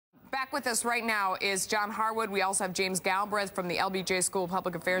Back with us right now is John Harwood. We also have James Galbraith from the LBJ School of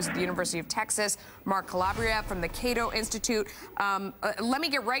Public Affairs at the University of Texas, Mark Calabria from the Cato Institute. Let me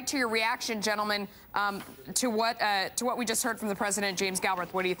get right to your reaction, gentlemen, to what we just heard from the president, James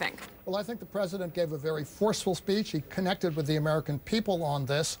Galbraith. What do you think? Well, I think the president gave a very forceful speech. He connected with the American people on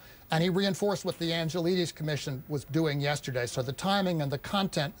this, and he reinforced what the Angelides Commission was doing yesterday. So the timing and the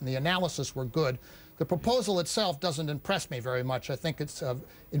content and the analysis were good. The proposal itself doesn't impress me very much. I think it's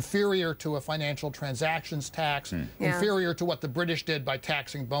inferior to a financial transactions tax, inferior to what the British did by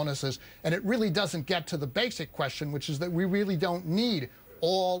taxing bonuses, and it really doesn't get to the basic question, which is that we really don't need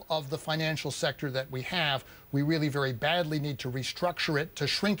all of the financial sector that we have. We really very badly need to restructure it, to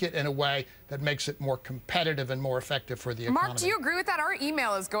shrink it in a way that makes it more competitive and more effective for the economy. Mark, do you agree with that? Our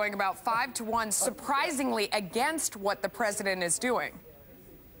email is going about 5-1, surprisingly against what the president is doing.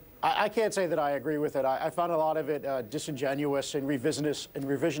 I can't say that I agree with it. I found a lot of it disingenuous and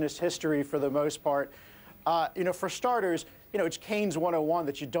revisionist history for the most part. You know, for starters, you know, it's Keynes 101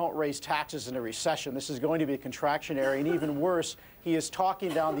 that you don't raise taxes in a recession. This is going to be contractionary, and even worse, he is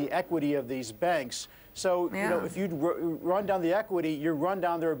talking down the equity of these banks. So, you know, if you run down the equity, you run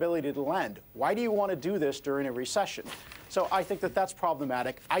down their ability to lend. Why do you want to do this during a recession? So I think that that's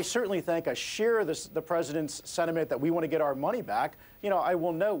problematic. I certainly think I share the president's sentiment that we want to get our money back. You know, I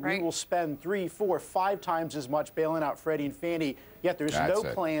will note we will spend 3, 4, 5 times as much bailing out Freddie and Fannie, yet there's no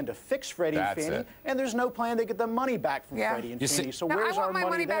plan to fix Freddie and Fannie, and there's no plan to get the money back from Freddie and Fannie. So where's our money there? I want my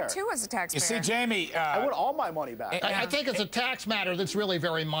money back, too, as a taxpayer. You see, Jamie... I want all my money back. I think it's a tax matter that's really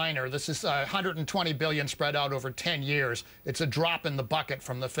very minor. This is $120 billion spread out over 10 years. It's a drop in the bucket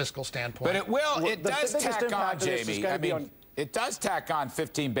from the fiscal standpoint. But it will. It does tack on, Jamie. I mean, it does tack on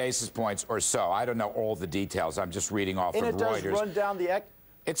 15 basis points or so. I don't know all the details. I'm just reading off of Reuters. And it does run down the...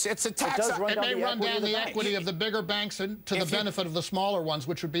 It's a tax. It may run down the equity of the bigger banks and to the benefit of the smaller ones,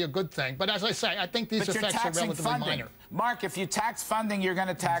 which would be a good thing. But as I say, I think these effects are relatively minor. Mark, if you tax funding, you're going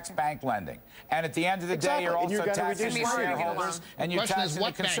to tax bank lending. And at the end of the day, you're also taxing shareholders and you're taxing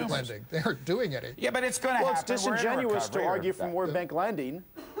the consumers. Bank lending? They're doing it. Yeah, but it's going to happen. Well, it's disingenuous to argue for more bank lending.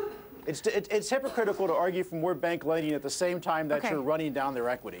 It's hypocritical to argue for more bank lending at the same time that you're running down their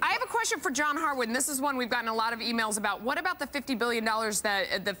equity. I have a question for John Harwood, and this is one we've gotten a lot of emails about. What about the $50 billion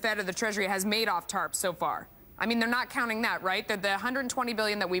that the Fed or the Treasury has made off TARP so far? I mean, they're not counting that, right? The $120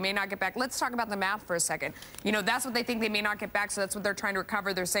 billion that we may not get back. Let's talk about the math for a second. You know, that's what they think they may not get back, so that's what they're trying to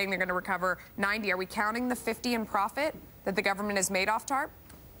recover. They're saying they're going to recover 90. Are we counting the 50 in profit that the government has made off TARP?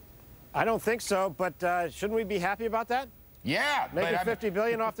 I don't think so, but shouldn't we be happy about that? Yeah, making $50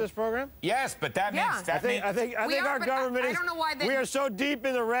 billion off this program. Yes, but that means I think our government is. I don't know why we are so deep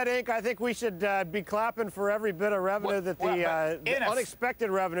in the red ink. I think we should be clapping for every bit of revenue the unexpected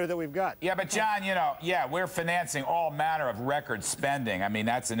revenue that we've got. Yeah, but John, you know, we're financing all manner of record spending. I mean,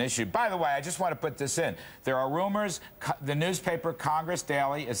 that's an issue. By the way, I just want to put this in. There are rumors. The newspaper Congress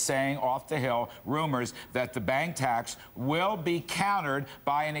Daily is saying off the hill rumors that the bank tax will be countered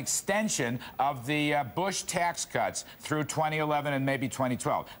by an extension of the Bush tax cuts through 2011 and maybe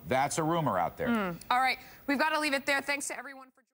 2012. That's a rumor out there. All right. We've got to leave it there. Thanks to everyone for